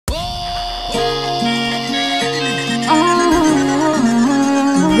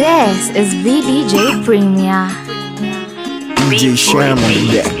This is VDJ Premier. DJ Sham on the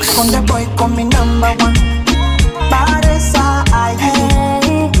decks. On the boy coming number one. Baresa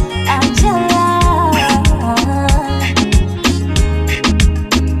aye, Angela.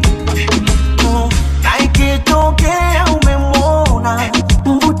 Naikitokea umemwona,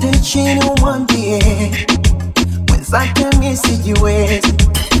 mvute chini umwambie mwenzake mimi sijiwezi.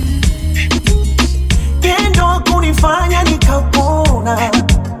 Kendo kunifanya nikapona,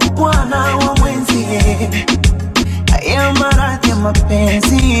 bwana wa mwenzie. Haya maradhi ya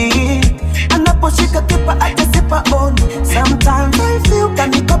mapenzi, anaposhika kipa atasipa on. Sometimes I feel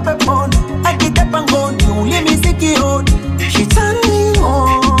kanikope on, akitepa ngoni ulimi sikioni. She turn me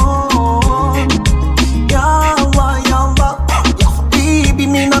on. Yalla yalla, baby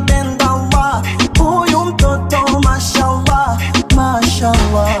mimi napenda Allah. Huyu mtoto mashallah,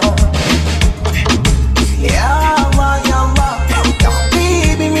 mashallah. Yalla yalla,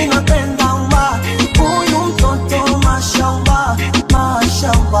 baby mimi napenda Allah. Huyu mtoto mashallah,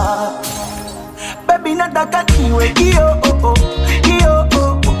 mashallah. Baby nataka niwe kio oh oh, kio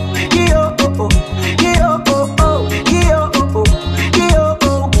oh oh, kio oh oh, kio oh oh, kio oh oh, kio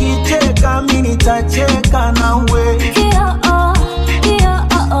oh. Kicheka mimi nitacheka nawe. Kio oh, kio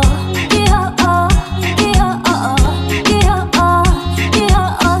oh oh, kio oh, kio oh oh, kio oh, kio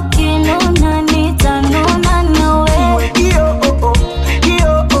oh. Kinuna nitanuna nawe. Kio oh oh,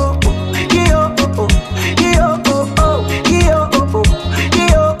 kio oh oh, kio oh oh, kio oh oh, kio oh oh,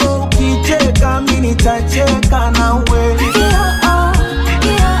 kio oh. Kicheka mimi nitacheka nawe.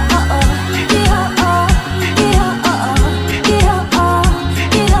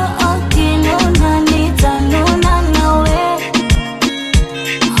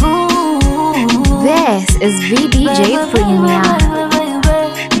 This is VDJ Premier.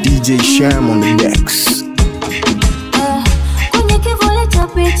 DJ Sham on the decks. Kwenye kivuli cha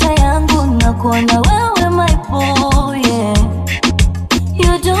picha yangu nakuona wewe my boy, yeah.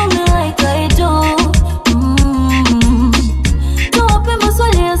 You do me like I do. Tuwape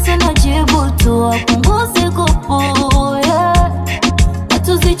maswali yasina jibu, tuwapunguze kupu, yeah. Na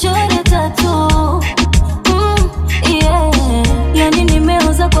tuzichore tatu, yeah. Yani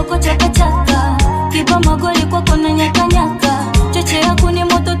nimeuza kwako chaka chaka, kipa magoli kwako na nyaka nyaka. Cheche yako ni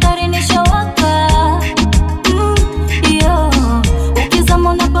moto tari nishawaka, yeah. Ukizama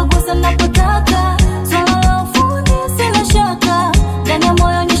unapagusa napotaka, swala la ufundi sina shaka. Ndani ya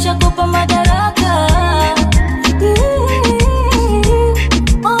moyo nishakupa madaraka.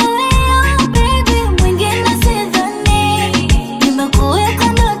 Only you baby, mwingine sidhani. Nimekuweka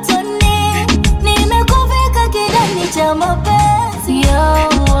ndotoni, nimekuvika kidani cha mapenzi. Ya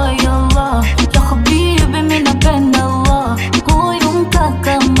Allah, ya Allah, ya habibi mimi napenda Allah. Huyu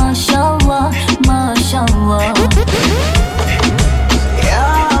mkaka mashallah, mashallah.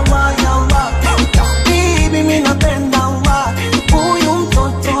 Yalla yalla, baby mimi napenda Allah. Huyu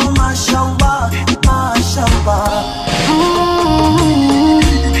mtoto mashallah, mashallah.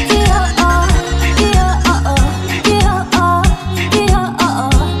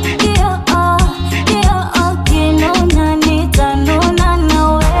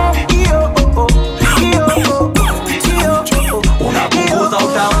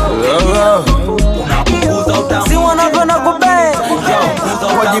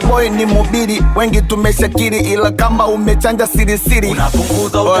 Boy ni mubiri, wengi tumeshakiri, ila kama umechanja siri siri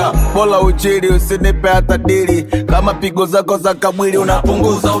unapunguza utamu. Bola uchiri usinipe hata dili, kama pigo zako za kabwili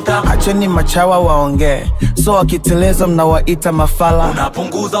unapunguza utamu. Acheni machawa waongee, so wakiteleza mnawaita mafala.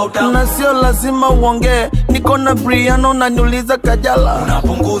 Unapunguza utamu. Na sio lazima uongee, niko na Briano na niuliza Kajala.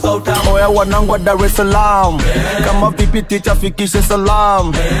 Unapunguza utamu. Oya wanangu wa Dar es Salaam, kama vipi ticha fikishe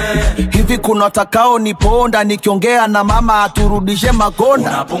salam. Hivi kuna takao niponda, nikiongea na mama aturudishe makonda.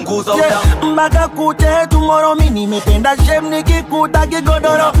 Unapunguza utamu. Mpaka kuche tomorrow mimi nimependa Sham nikikuta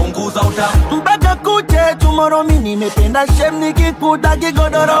kigodoro. Unapunguza utamu. Mpaka kuche tomorrow mimi nimependa Sham nikikuta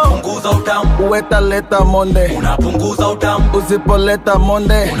kigodoro. Unapunguza utamu. Uweta leta monde, unapunguza utamu. Usipoleta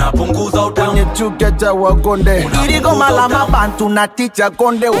monde, unapunguza utamu. Kwenye chukia cha wakonde, iligo malama bantu na ticha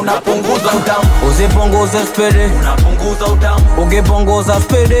konde. Unapunguza utamu. Usipunguze spede, unapunguza utamu. Ungepunguza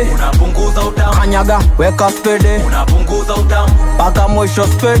spede, unapunguza utamu. Kanyaga weka spede, unapunguza utamu. paka mwisho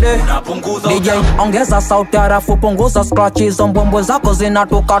spede. Unapunguza DJ utamu. ongeza sauti harafu punguza scratches, mbwembwe zako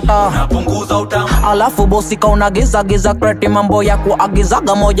zinatukata. Unapunguza utamu. Alafu bosika unagiza giza kreti, mambo ya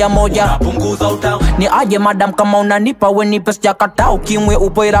kuagizaga moja moja. Unapunguza utamu. Ni aje madam kama unanipa wenipe sijakata, ukimwe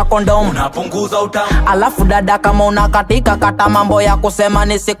upoira kondom. Unapunguza utamu. Alafu dada kama unakatika kata, mambo ya kusema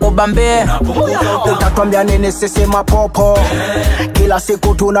nisikubambie. Unapunguza utamu. Utatuambia nini sisi mapopo, kila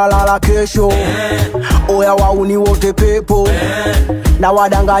siku tunalala kesho. Oya wauni wote pepo na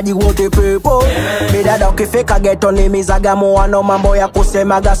wadangaji wote pepo. Bidada ukifika geto ni mizagamo, wano mambo ya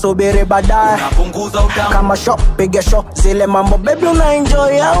kusemaga subiri baadaye. Unapunguza utamu kama shop piga shop zile mambo baby una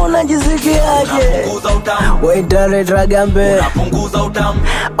enjoy au unajisikiaje? Unapunguza utamu Waiter gambe, unapunguza utamu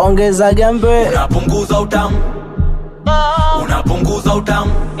ongeza gambe, unapunguza utamu unapunguza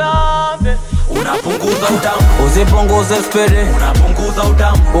utamu unapunguza utamu. Usipunguze spidi, Unapunguza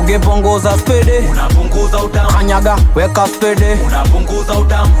utamu ukipunguza spidi unapunguza utamu. kanyaga weka spidi Unapunguza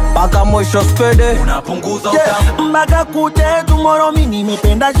utamu mpaka mwisho spidi. unapunguza utamu. mpaka kute tomorrow mimi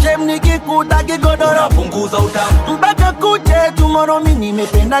nimependa Sham nikikuta kigodoro. Unapunguza utamu Mpaka kute tomorrow mimi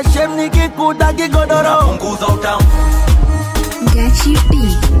nimependa Sham nikikuta kigodoro. unapunguza utamu. Gachi B.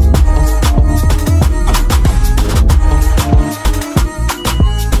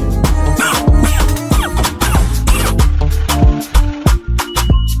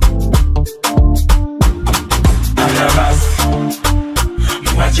 Haya basi,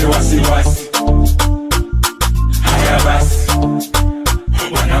 mwache wasiwasi. Haya basi,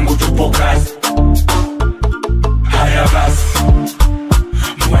 wanangu tupo kazi. Haya basi,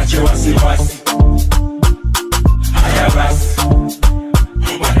 mwache wasiwasi. Haya basi,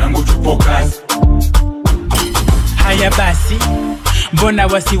 wanangu tupo kazi. Haya basi, mbona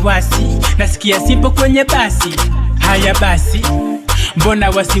wasiwasi, nasikia sipo kwenye basi. Haya basi, mbona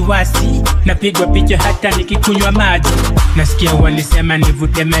wasiwasi, napigwa picha hata nikikunywa maji. Nasikia walisema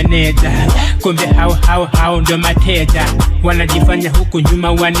nivute meneja, kumbe hao ndo mateja. Wanajifanya huku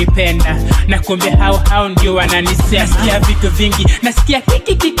nyuma wanipenda, na kumbe hao ndio wananisema. Nasikia vitu vingi, nasikia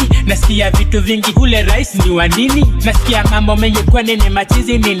kiki, nasikia vitu vingi, ule rais ni wa nini? Nasikia mambo mengi, kwa nini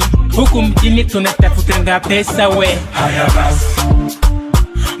machizi nini? Huku mjini tunatafutanga pesa we. Haya basi,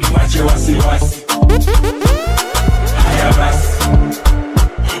 mwache wasiwasi. Haya basi,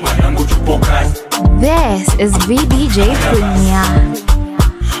 wanangu tupo kazi. This is VDJ Premier.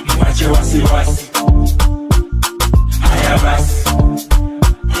 Mwache wasiwasi. Haya basi,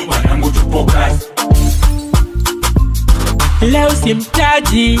 wanangu tupo kazi. Leo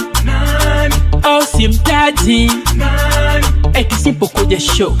simtaji nani, oh simtaji nani. Eti sipo kuja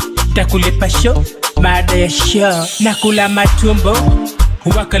show, takulipa show baada ya show. Nakula matumbo,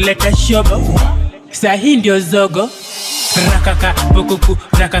 wakaleta shobo, sahi ndio zogo. Rakaka bukuku,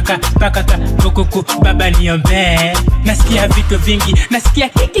 rakaka pakaka bukuku, baba niombe. Nasikia vitu vingi, nasikia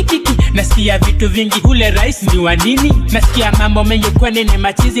kiki, nasikia vitu vingi, ule rais ni wa nini? Nasikia mambo mengi, kwa nini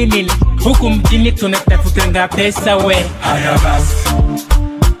machizi nini? Huku mjini tunatafutanga pesa we. Haya basi,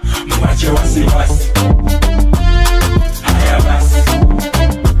 mwache wasiwasi. Haya basi,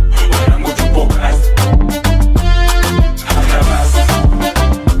 wanangu tupo kazi. Haya basi,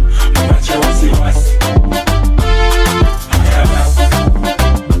 mwache wasiwasi. Haya basi,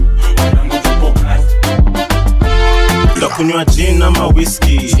 wanangu tupo kazi. Ndakunywa gin ama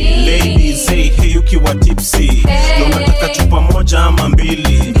whisky. Ladies say hey ukiwa tipsy. Na unataka chupa moja ama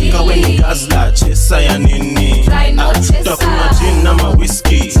mbili. Kawe ni gazla chesa ya nini? Ndakunywa gin ama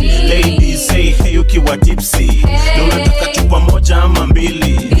whisky. Ladies say hey ukiwa tipsy. Na unataka chupa moja ama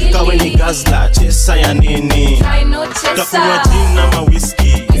mbili. Kawe ni gazla chesa ya nini? Ndakunywa gin ama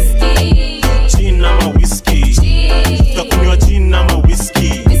whisky. Gin ama whisky. Ndakunywa gin ama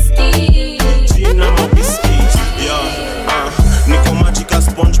whisky. Gin ama whisky. Niko majika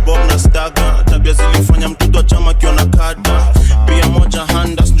SpongeBob na Staga. Tabia zilifanya mtoto chama kiona kada. Pia moja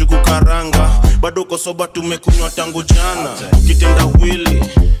handa njugu karanga. Bado kosoba tumekunywa tangu jana. Kitenda wili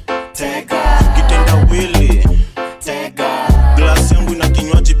kitenda wili glasi yangu ina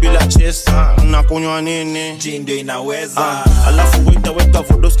kinywaji bila chesa. Na kunywa nini? Gin ndio inaweza. Alafu weka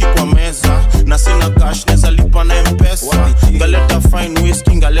vodoski kwa meza. Na sina cash neza lipa na M-Pesa. Ngaleta fine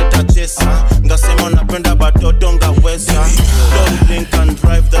whiskey, ngaleta chesa. Ngasema napenda batoto ngaweza. Don't drink and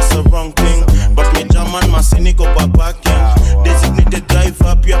drive, that's the wrong thing. But me German masini ko pa parking. Designated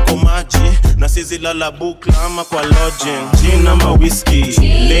driver pia ko maji. Na sizi lala bukla ama kwa lodging. Gin ama whiskey.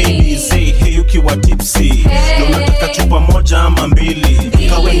 Ladies say hey ukiwa tipsy. Na unataka chupa moja ama mbili.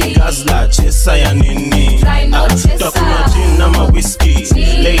 Kawe ni gazla chesa ya nini? Takunywa gin ama whiskey.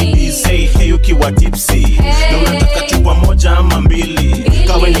 Ladies say hey ukiwa tipsy. Na unataka chupa moja ama mbili.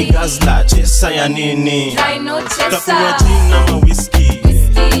 Kawe ni gazla chesa ya nini? Takunywa gin ama whiskey.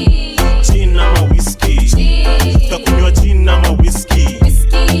 Gin ama whiskey. Takunywa gin ama whiskey.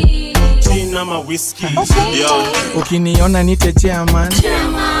 Gin ama whiskey. Yo. Ukiniona nite chairman,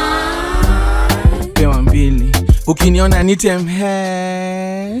 pewa mbili. Ukiniona nite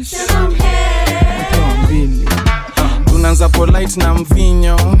mhesh, pewa mbili. Tunaanza polite na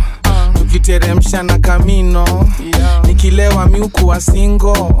mvinyo, tukiteremsha na kamino. Nikilewa miuku wa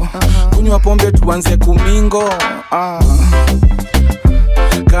singo, kunywa pombe tuanze kumingo.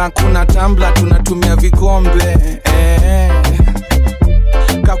 Kaa kuna tumbler tunatumia vikombe,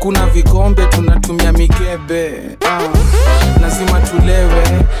 kaa kuna vikombe tunatumia mikebe. Lazima tulewe,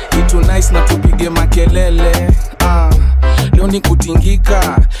 itu nice na tupige makelele. Leo ni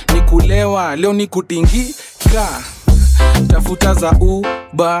kutingika, ni kulewa, leo ni kutingika. Tafuta za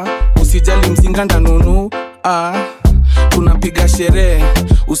Uber, usijali mzinga ndanunu. Tunapiga sherehe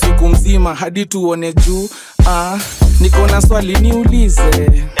usiku mzima hadi tuone juu. Niko na swali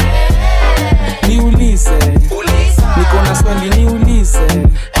niulize. Niko na swali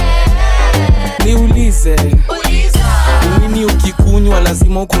niulize. Nini ukikunywa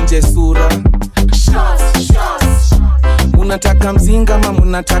lazima ukunje sura? Munataka mzinga ama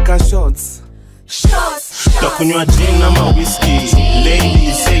munataka shots? Takunywa gin ama whiskey.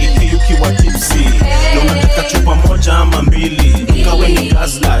 Ladies say hey ukiwa tipsy. Leo nataka chupa moja ama mbili. Kawe ni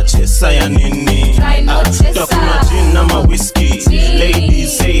gazla chesa ya nini? Takunywa gin ama whiskey.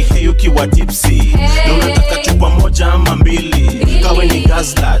 Ladies say hey ukiwa tipsy. Leo nataka chupa moja ama mbili. Kawe ni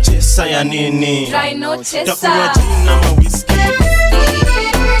gazla chesa ya nini? Takunywa gin ama whiskey.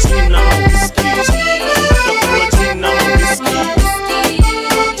 Gin ama whiskey. Takunywa gin ama whiskey.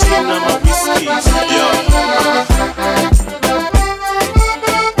 Gin ama whiskey.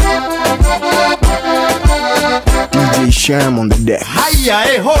 DJ Sham on the deck.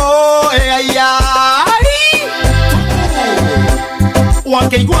 Hiya, ho, hiya.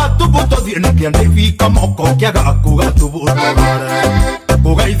 Wakeigua tubuto thiene kia ndivika moko kiaga kuga tubuto rare.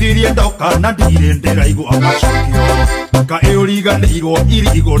 Kugaithirie ndoka na ndire ndiraigua macokio. Ka euriganirwo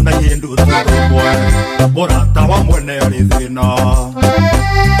irigo na yendu tutumwe. Borata wa mwene ari thina.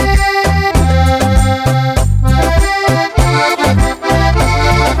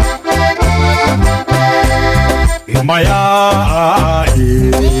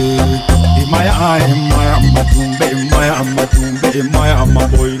 Maya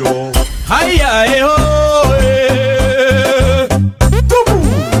maboiro. Hiya, ho, tubu.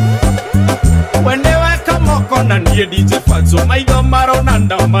 Whenever come on and hear DJ Fatso, my domaro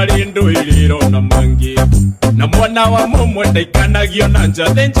nanda marindo iliro na mangi. Na mwana wa mumu ndaikanagio na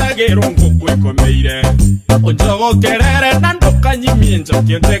njathe njagĩrwo ngũkũ ĩkomeire. Onjogo kerere na ndũkanyimie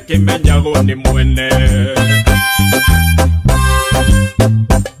njoki ndekimenyagwo nĩ mwene.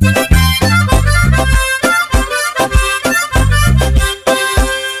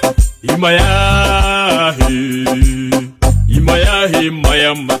 Imayahi,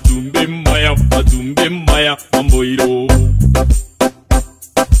 maya matumbe, maya mamboiro.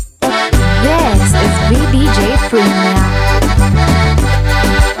 This is VDJ Premier.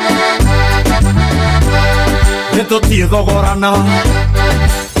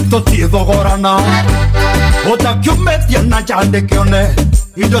 Tũtiethogorana ũtakiumetie na njande kĩone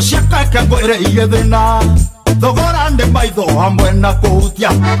indo cia kake ngwĩre igĩthĩna thogorane maitho hamwe na kũhutia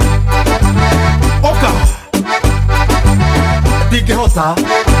oka ndingĩhota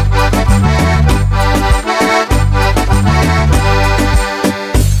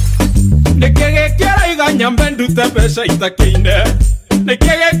Nĩkĩgĩkĩraiga nyambe ndute mbeca itakĩine.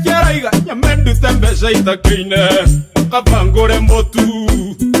 Nĩkĩgĩkĩraiga nyambe ndute mbeca itakĩine. Kabangũre mũtu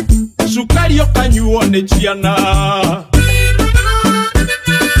cukari ũkanyuo nĩ ciana.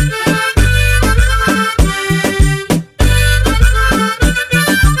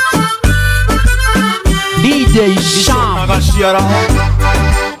 DJ Sham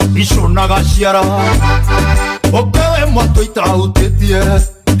Ishonagaciara Okewe mwato itautĩtie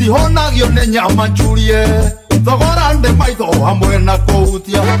ndihonagio nĩ nyama njurie thogorane maitho hamwe na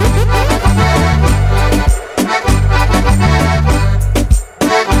kũhutia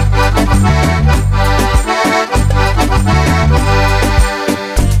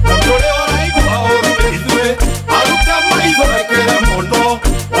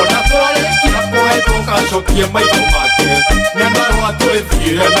Chokie maitho make nyandarwa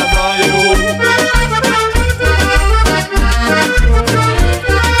twethire na thayo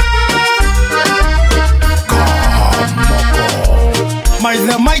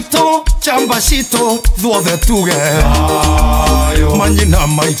maithe maito chamba cito thuothe tuge manyina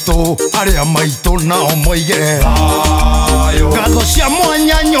maito aria maito nao moige ngatho cia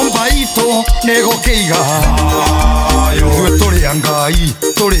mwanya nyumba itu nĩgũkĩiga ithuĩ tũrĩ a Ngai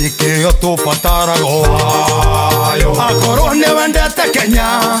tũrĩ kĩo tũbatarago akorwo nĩ wendete Kenya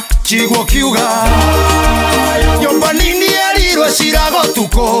kiguo kiuga nyũmba nini erirwe cirago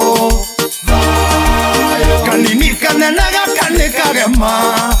tuko kanini kanene gaka nĩ kagema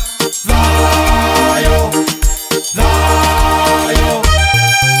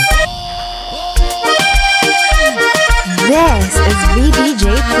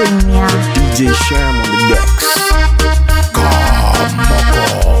Sham on the decks.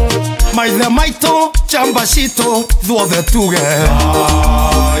 Maithe maito, chambashito, thuothe tuge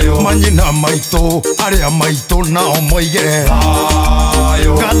manyina maito, aria maito nao moige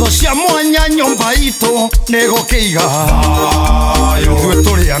ngatho cia mwanya nyomba itu nigukiiga ithuĩ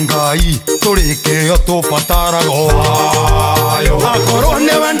tũrĩ a Ngai tũrĩ kĩo tũbatarago akorwo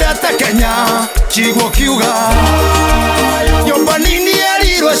nĩ wendete Kenya kiguo kiuga nyomba nini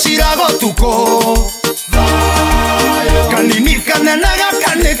erirwo cirago tuko kanini kanene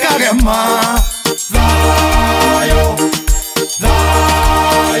gakane kagema thayo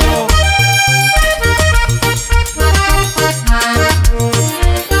thayo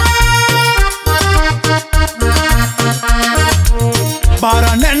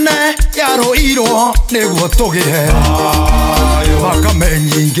bara nene yaroirwo nĩguo tũgĩe thakame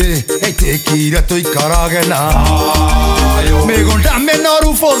nyingĩ ĩtĩkire tũikarage na mĩgũnda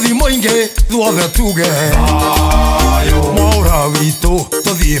mĩnoru bũthi mũingĩ thuothe tuge mwaũra witũ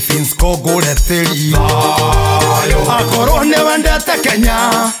tũthiĩ Finsko ngũre tĩri akorwo nĩ wendete Kenya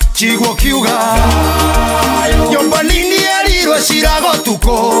kiguo kiuga nyũmba nini erirwo cirago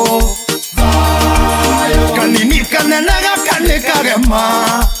tuko kanini kanene gakane kagema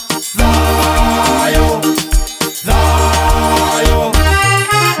thayo thayo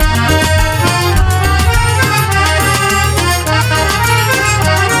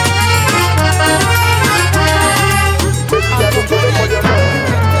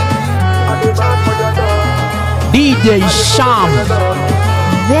DJ Sham.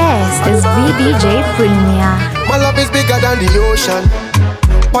 This is VDJ Premier. My love is bigger than the ocean.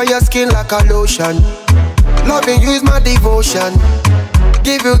 On your skin like a lotion. Loving you is my devotion.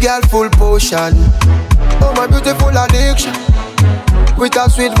 Give you girl full potion. Oh my beautiful addiction. With a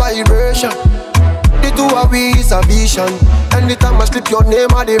sweet vibration. The two of we is a vision. Anytime I slip your name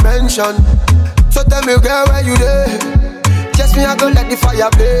I dimension. So tell me girl where you there. Just me I go let the fire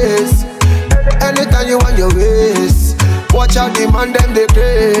blaze. Anytime you want your ways. Watch out demand them the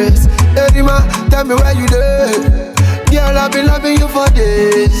grace. Hey man, tell me where you there. Girl I've been loving you for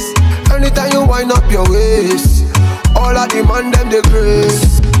days. Anytime you wind up your waist. All I demand them the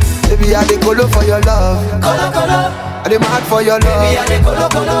grace. Baby I dey colo for your love. Colo colo. I dey mad for your love. Baby I dey colo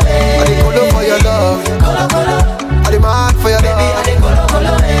colo. I dey colo for your love. Colo colo. I dey mad for your love. Baby I dey colo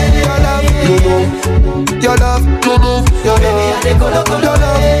colo. Your love, your love, your love, your love. Baby I dey colo colo.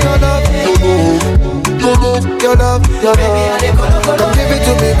 Your love, your love, your love, your love. Baby I dey colo colo. Come give it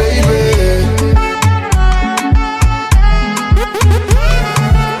to me, baby.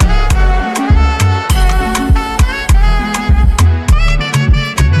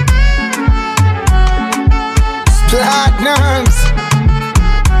 Platinums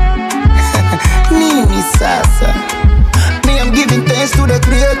Nini sasa Me I'm giving thanks to the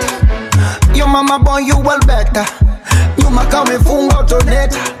creator. Your mama born you well better. Nyuma kama funga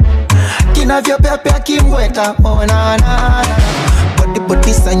utoneta. Kinavyo pepe kimweta. Oh na na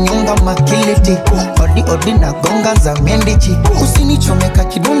body sa nyonga makiliti. Odi na gonga za mendichi. Usinichomeka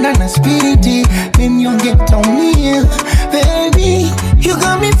kidonda na spiriti. Minyonge taumia. Baby you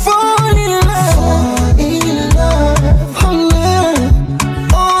got me falling in love.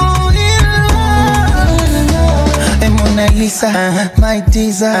 Mona Lisa, my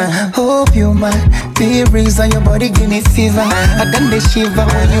teaser. Hope you might be reason your body give me fever. I done the shiver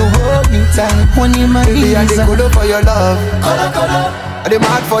when you hold me tight. When you my baby, I dey colo for your love. Colo colo. I dey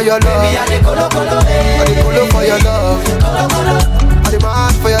mad for your love. Baby, I dey colo colo. I dey colo for your love. Colo colo. I dey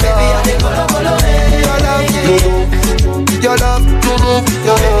mad for your love. Baby, I dey colo colo. Your love, your love,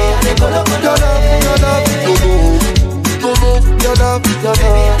 your love. Baby, I dey colo colo. Your love, your love, your love, your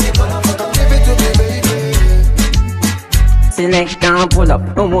love. Give it to me, baby. Select down, pull up,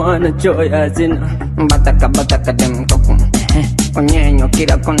 I wanna joy as in Bataka dem kokum Onyenyo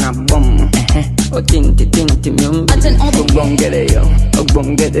kira kona boom O tinti myumbi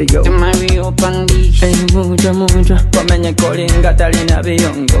Ogbongere yo Mario Pandish Muja Komenye kolinga talina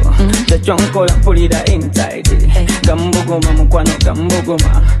biyongo Tachonkola pulira inside Gambuguma mukwano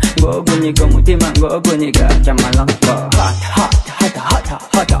gambuguma Ngogunyiga mutima ngogunyiga Chamalaka Hot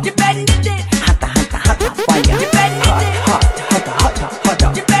Hata fire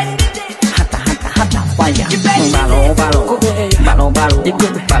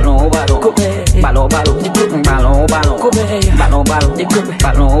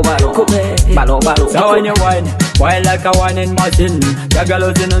So when you whine like a whining machine. The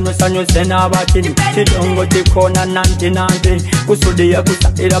girl who's in the sun, you send her back in. She don't go to corner, nanti. Kusudi ya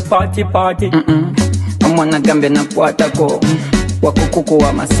kusahira party. Mwana gambe na kwata ko wakukuku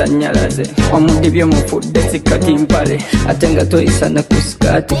wa masanyalaze wamudibye mufudde sikatimpale ate nga toyisana ku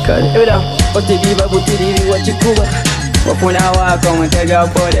sikati kale era otiriba butiribi wakikuba wafuna waka mwetega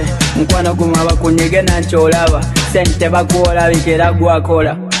pole mkwano guma bakunyege nankyolaba sente bakuola bikera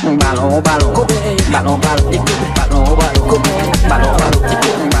gwakola balo balo balo balo balo balo balo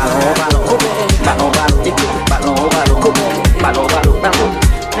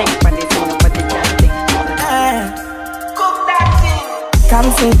Can't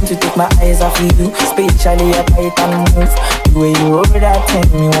seem to take my eyes off you, especially your tight and move. The way you over that thing,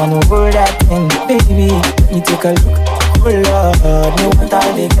 me wanna over that thing. Baby, let me take a look. Oh Lord, me want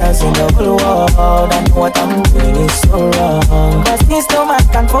all the girls in the whole world. I know what I'm doing is so wrong. Cause this no man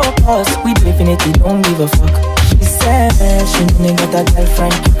can focus, we definitely don't give a fuck. She said she ain't got a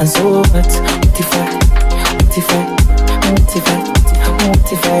girlfriend, and so what?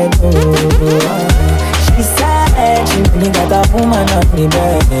 Motified, oh. She said she really got a woman on the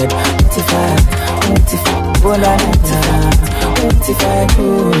bed. Motified, oh la la la. Motified, oh.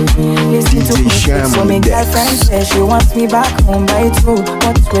 Listen to me, so my girlfriend says she wants me back home by 2.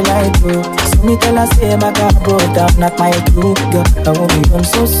 What will I do? So me tell her say my car broke down, not my crew. Girl, I won't be home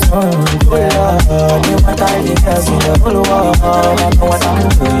so soon. Oh Lord, you want all the girls in the whole world. I know what I'm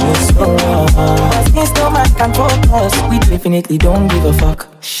doing is so wrong. Cause this no man can focus, we definitely don't give a fuck.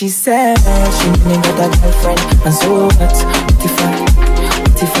 She said she ain't got a girlfriend, and so what?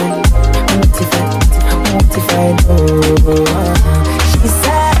 Motified, oh. She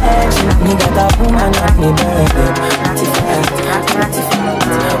said she ain't got a woman on me bed.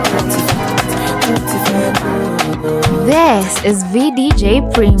 This is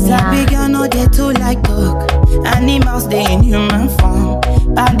VDJ Premier. Sabi girl no dey too like talk. Animals they in human form.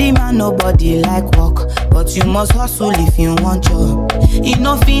 Body man nobody like walk, but you must hustle if you want job. If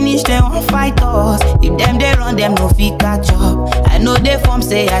no finish they won't fight us. If them they run them no fit catch up. I know they form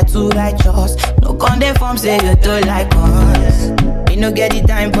say I too righteous. No con they form say you too like us. Me no get the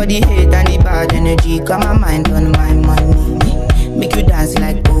time for the hate and the bad energy. Got my mind on my money. Make you dance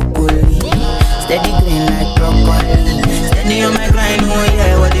like broccoli. Steady green like broccoli. Steady on my grind, oh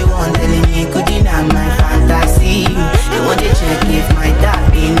yeah, what they want telling me could deny my fantasy. They want to check if my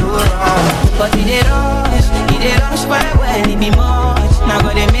dad be no wrong. But he dey rush quite well, it be much. Now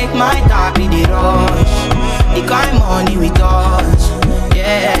gotta make my dad be the rush. The kind money we touch,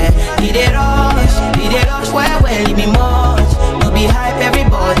 yeah. He dey rush quite well, it be much. No be hype,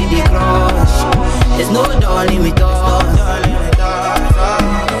 everybody they crush. There's no darling with us.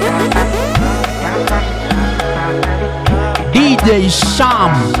 DJ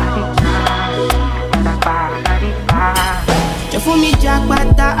Sham. You fool me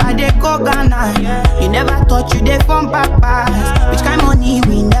jackpata, I dey go Ghana. You never thought you dey from papas. Which kind money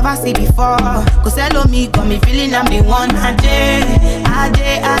we never see before. Cause hello me, got me feeling I'm the one. Ajay.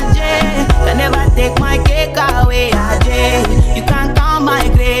 Can never take my cake away, Ajay. You can't count my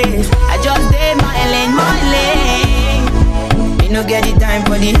grace. I just did my lane. Me no get the time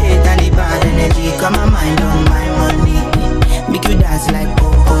for the hate and the bad energy. Got my mind on my money. Make you dance like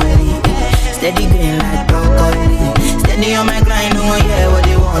broccoli. Steady green like broccoli. Steady on my grind, oh yeah, what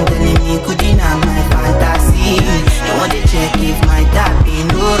they want telling me could deny my fantasy. They want to check if my tap be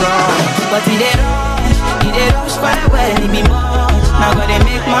no wrong. But he dey rush quite well, it be much. Now gotta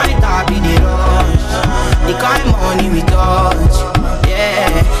make my tap be the rush. The kind money we touch, yeah.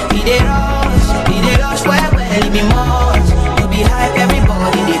 He dey rush quite well, it be much. You be hype,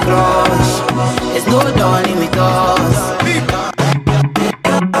 everybody they crush. There's no darling with us.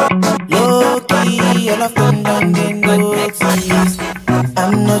 All of them done they notice.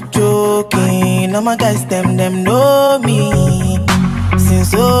 I'm not joking. All my guys them know me.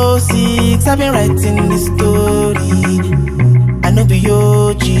 Since 06 I've been writing this story. I know be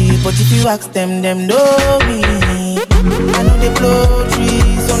OG, but if you ask them know me. I know they blow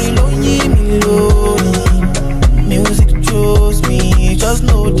trees, only lonely me lonely. Music chose me, just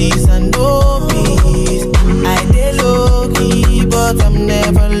know this and know me. I dey low key, but I'm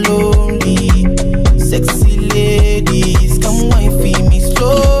never lonely. Sexy ladies, come wine for me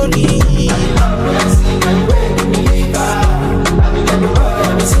slowly.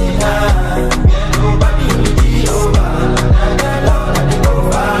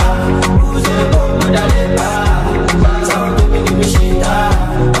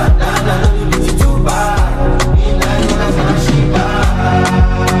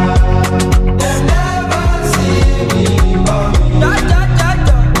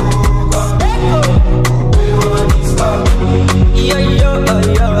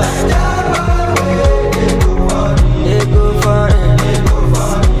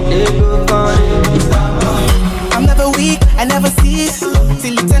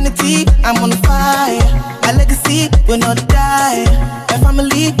 will not die. My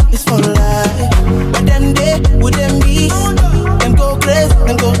family is for life. But them they would them be. Them go crazy,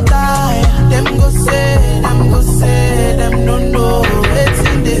 them go die. Them go say, them don't know what's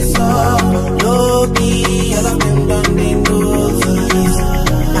in this song. Low-key, all of them done they know this.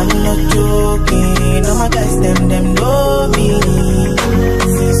 I'm not joking, all my guys, them know me.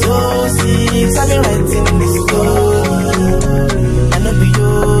 606, I've been writing this story. I know be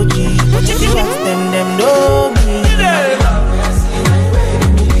OG, but if you ask them know me.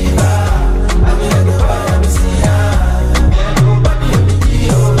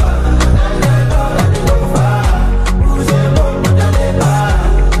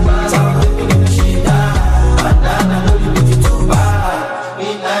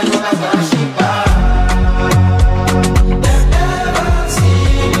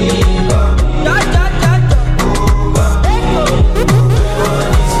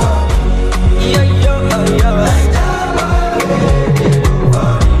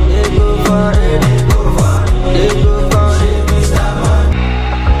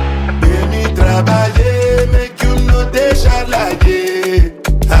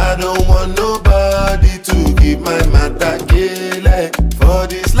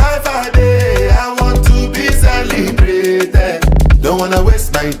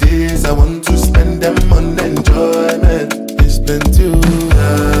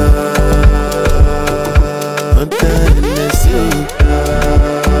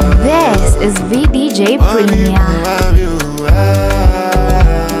 Is VDJ Premier.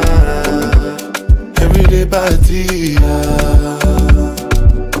 Everyday party.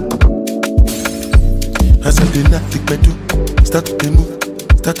 As I did not think bedu, start to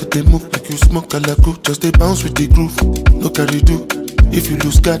move like you smoke a la crew. Just they bounce with the groove, no carry do. If you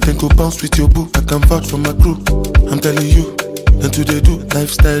lose God, then go bounce with your boo. I can vouch for my crew, I'm telling you. And do they do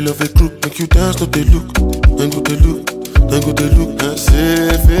lifestyle of a crew? Make you dance, no they look, and go they look. Then go they look and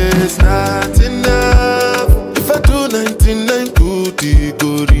say if it's not enough. If I do 99 good, it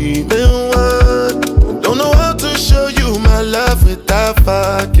go remain one. Don't know how to show you my love without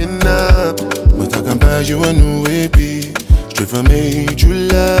fucking up. But I can buy you a new baby, straight from major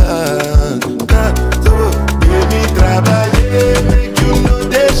land. So baby, trabaye, make you know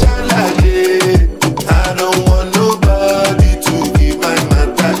they shall like it. I don't want nobody to give my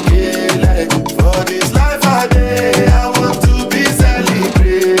matter like. For this life I did, I want to be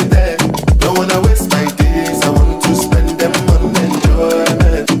celebrated. Don't wanna waste my days, I want to spend them on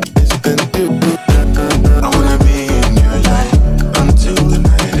enjoyment. It's been good. I wanna be in your life until the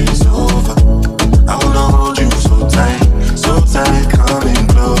night is over. I wanna hold you so tight, coming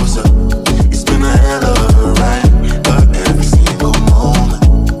closer. It's been a hell of a ride, but every single moment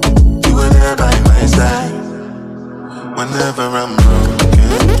you were there by my side. Whenever I'm broken,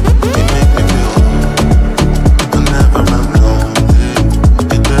 you make me feel home. Whenever I'm lonely,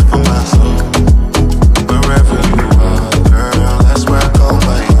 you're there for my soul. Wherever you are, girl, that's where I call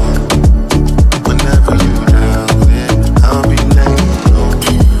my home. Whenever you doubt it, I'll be letting you know.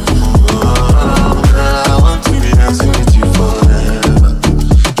 Oh, girl, I want to be dancing with you forever.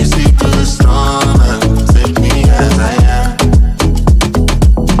 You see through the storm and take me as I am.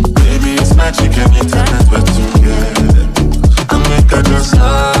 Baby, it's magic anytime that we're together. I make I just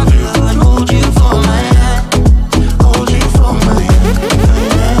love you and hold you for my hand. Hold you for my hand.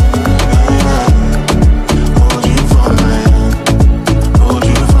 Hold you for my hand. Hold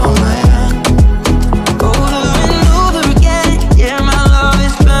you for my hand. Over and over again, yeah, my love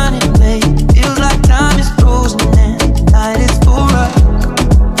is burning, babe. Feels like time is frozen and night is for us.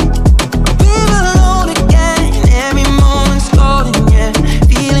 We're alone again, every moment's golden, yeah.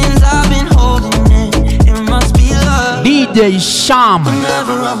 Feelings I've been holding in, it must be love. DJ Sham.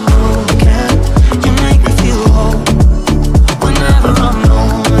 Whenever I'm broken, you make me feel whole. Whenever I'm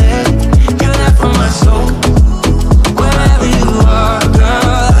lonely, you're there for my soul. Wherever you are,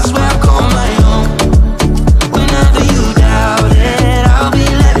 girl, that's where I call my own. Whenever you doubt it, I'll be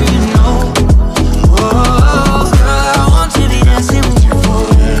letting you know. Oh, girl, I want to be dancing with you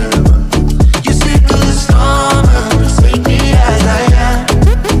forever. You sit through the storm and take me as I am.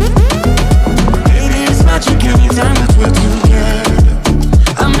 Baby, it's magic anytime that we're together.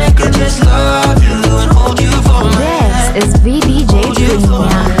 I make her just love you and hold you for my hand. This is VDJ Premier.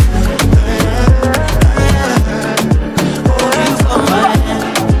 Hold you for my hand.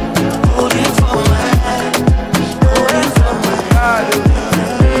 Hold you for my hand. Hold you for my hand.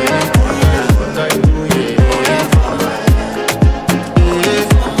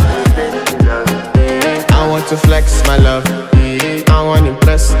 I want to flex my love, I want to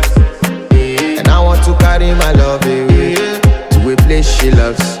impress, and I want to carry my love away to a place she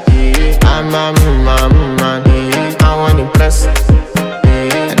loves. I'm a man, I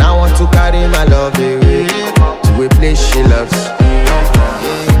carry my love away to a place she loves.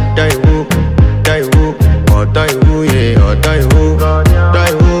 Die woo, oh die woo, yeah, oh die woo,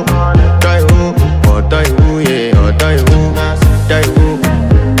 die woo, oh die woo, yeah, oh die woo, oh die woo,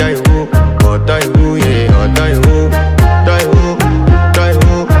 yeah, oh die woo, oh die woo, yeah, oh die woo.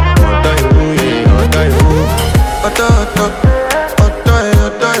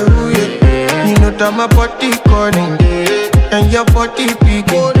 You know that my body calling and your body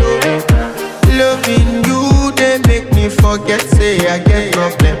picking. Loving you, they make me forget, say I get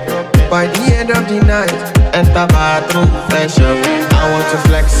problem. By the end of the night, enter bathroom, fresh up. I want to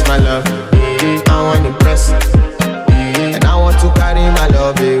flex my love, I want to impress, and I want to carry my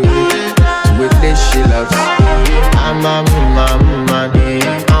love away to a place she loves. I'm a man,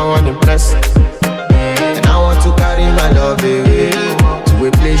 I want to impress, and I want to carry my love away to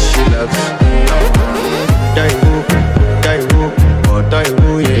a place she loves. Die woo, oh die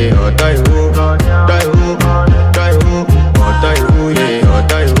woo, yeah, oh die woo, die woo, oh die woo, yeah, oh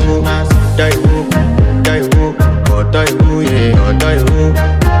die woo, die woo, oh die woo, yeah, oh die woo,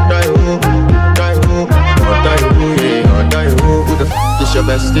 oh die woo, yeah, oh die woo. Who the f*** is your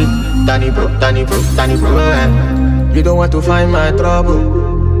bestie? Danny bro, you don't want to find my trouble.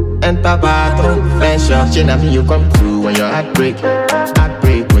 Enter bathroom, fresh up. She me you come through when your heart break,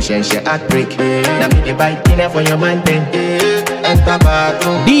 motion she heart break. Now me the bite dinner for your man then. Enter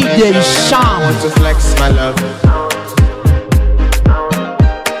bathroom, DJ Sham. I want to flex my love,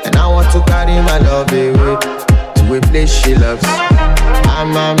 and I want to carry my love away to a place she loves.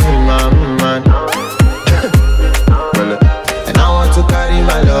 I'm a man, and I want to carry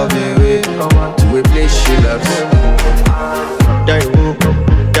my love away to a place she loves. Die woo,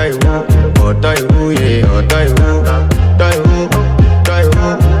 oh die woo, yeah, oh die woo, oh die woo, yeah, oh die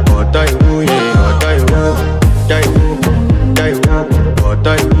woo, oh die woo, yeah, oh die woo, oh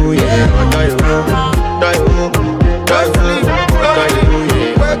die woo.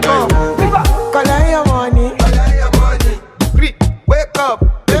 Collect your money, wake up,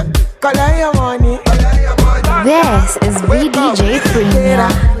 collect your money. This is VDJ Premier.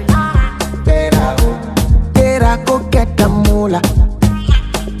 Tera go get the moolah.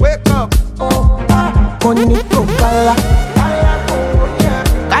 Wake up, koni ko kala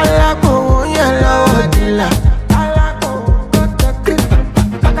ko yellow dilla.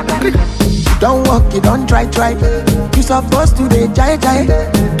 Don't walk, you don't try. You supposed to be jai.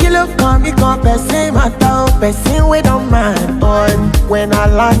 Kilo come, me come, person matter, person we don't mind. But when I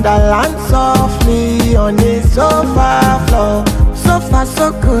land softly on the sofa floor. So far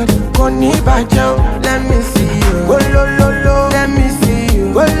so good, koni bajo. Let me see you, go lo, let me see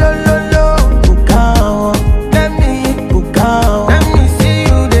you, go lo, bukao. Let me see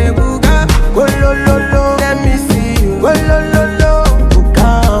you, de buga, go lo, let me see you, go lo,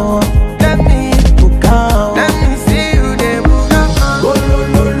 bukao. Let me see you, de buga, go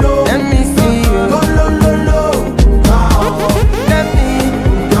lo, let me see you, go lo, bukao.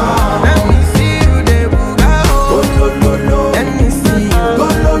 Let me see you, de buga, go lo, let me see you, go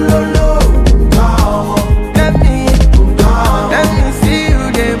lo, bukao. Let me see you,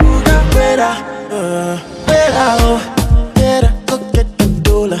 de buga, better, go get the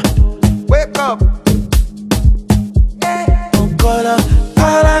dollar. Wake up.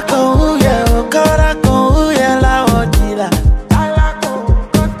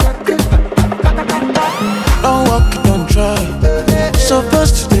 Don't walk, don't try.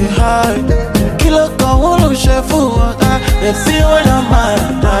 Supposed to stay high. Kilo go wolo chef water. Let's see when I'm mad.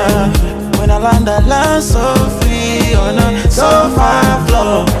 When I land so free on a sofa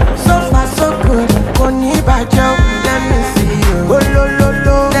floor. So far so good. Koni bajo. Let me see you. Go lo.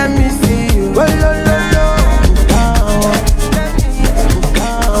 Let me see you. Go lo. Let me see you. Go lo. Let me see you.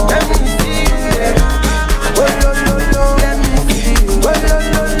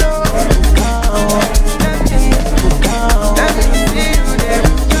 Go lo. Let me see you there.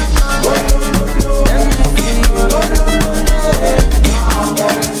 Go lo. Let me see you. Go lo.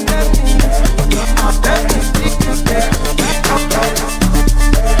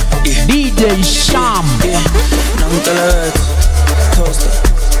 DJ Sham. Toaster,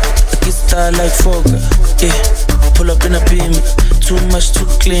 I get style like Fogger. Yeah, pull up in a beam, too much, too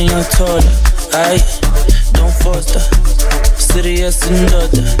clean, young taller. Aye, don't foster, serious and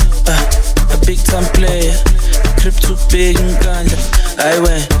daughter. A big time player, crib too big and ganja. I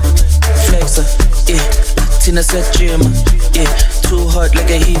went flexer, yeah. Tina said Jim, yeah. Too hot like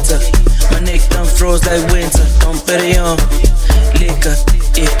a heater. My neck done froze like winter. Don't bet it on liquor,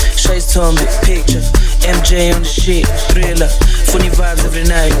 yeah. Shice on me, picture. MJ on the shit, thriller. Funny vibes every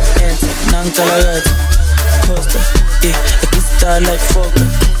night. Enter, nang talagat. Coaster, yeah. I get style like Fogger.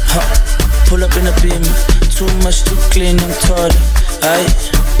 in a beam. Too much to clean, I'm taller. Aye,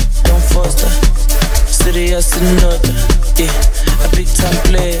 don't foster. Serious in order. Yeah, a big time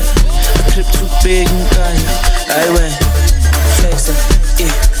player. A clip too big and kind. I went flexer.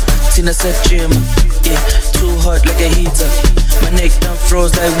 Yeah, Tina said gym. Yeah, too hot like a heater. My neck done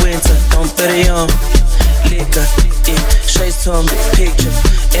froze like winter. Don't put it on. Liquor. Yeah, Shay's on big picture.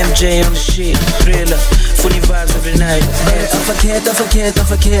 MJ on the shit. Thriller. Funny vibes every night. I forget.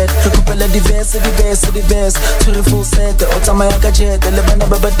 Recupera the best. To the full set, the Otama Yakajet, the Lebana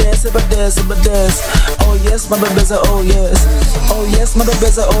Babades. Oh yes, my babies are oh yes. Oh yes, my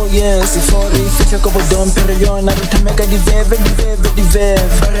babies are oh yes. If all the future couple don't perion, I don't make a divev.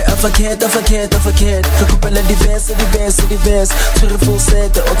 I forget. Recupera the best. To the full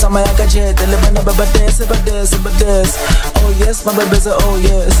set, the Otama Yakajet, the Lebana Babades. Oh yes, my babies are oh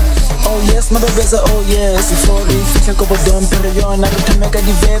yes. Oh yes, my babies are oh yes. If all the future couple don't perion, I don't make a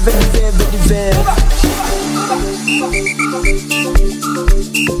divev.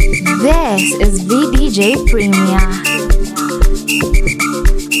 This is VDJ Premier.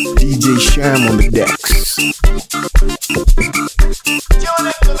 DJ Sham on the decks.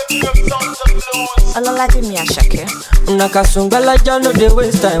 Alala me Asake. Unakasungala jano de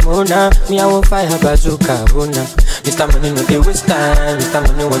waste time, una. Me I won't fire bazooka, una. Mr. Money no de waste time. Mr.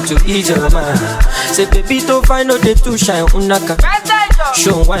 Money want to ease your mind. Say baby to find no de to shine, unaka.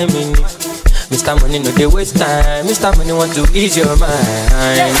 Show why me. Mr. Money no de waste time. Mr. Money want to ease your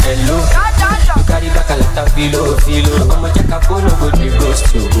mind. Hello, you carry back a lot of filo. I'ma check a phone, no go to ghost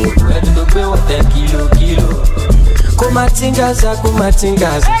to go. Where do go pay what 10 kilo. Kumatingaza,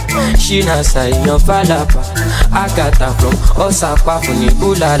 Shina say no falapa. Agata from Osaka funi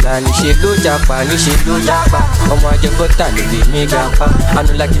bulala. Nishe lo japa. Omo aje bota le be me gapa. I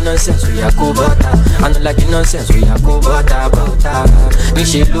no like nonsense we yakubota.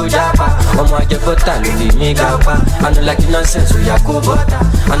 Nishe lo japa. Omo aje bota le be me gapa. I no like nonsense we yakubota.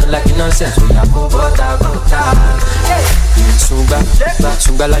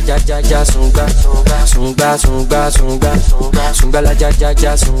 Sunga la ja sunga la ja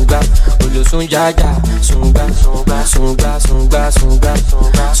sunga ulu sunga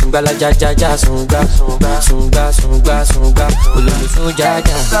sunga la ja sunga ulu sunga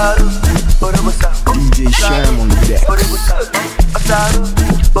DJ Sham on the deck.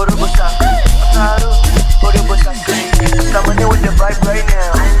 Somebody with the vibe right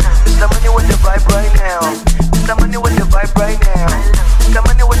now. Somebody with the vibe right now. Somebody with the vibe right now.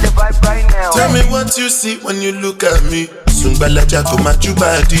 Somebody with the vibe right now. Tell me what you see when you look at me. Sungbala jako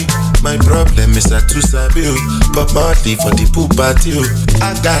machubadi. My problem is I too sabi o. But monthly for the pool party o.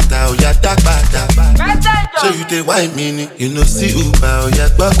 Agata o ya dagbada. So you dey wine me, you know see Uber o ya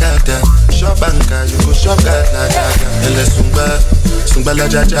gbokada. Shop banka, you go shop gada. Ele sungbala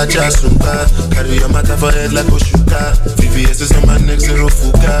ja sumba. Carry your matter for head like Oshuka. VVS is on my neck, zero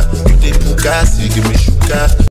fuka. You dey puka, see give me sugar.